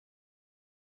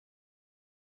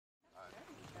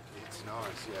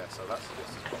nice, yeah, so that's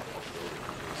just as popular.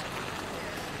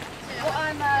 What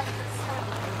I'm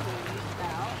confused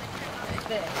about is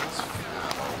this.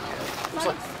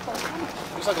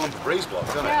 Looks like a lump of breeze block,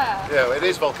 doesn't it? Yeah. It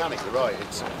is volcanic, you're right.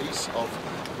 It's a piece of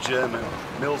German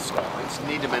millstone. It's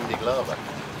niedermendig lava.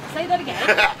 Say that again.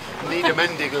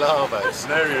 Niedermendig lava. It's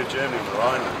an area of Germany on the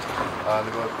Rhineland.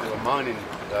 They were mining,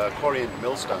 quarrying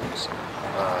millstones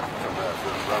from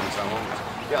around how long.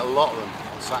 You get a lot of them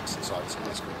on Saxon sites in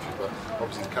this country, but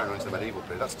obviously it's carrying on to the medieval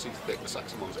period. That's too thick. The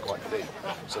Saxon ones are quite thin,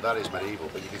 so that is medieval.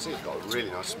 But you can see it's got a really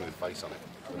nice smooth face on it,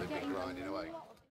 with a big grind in a way.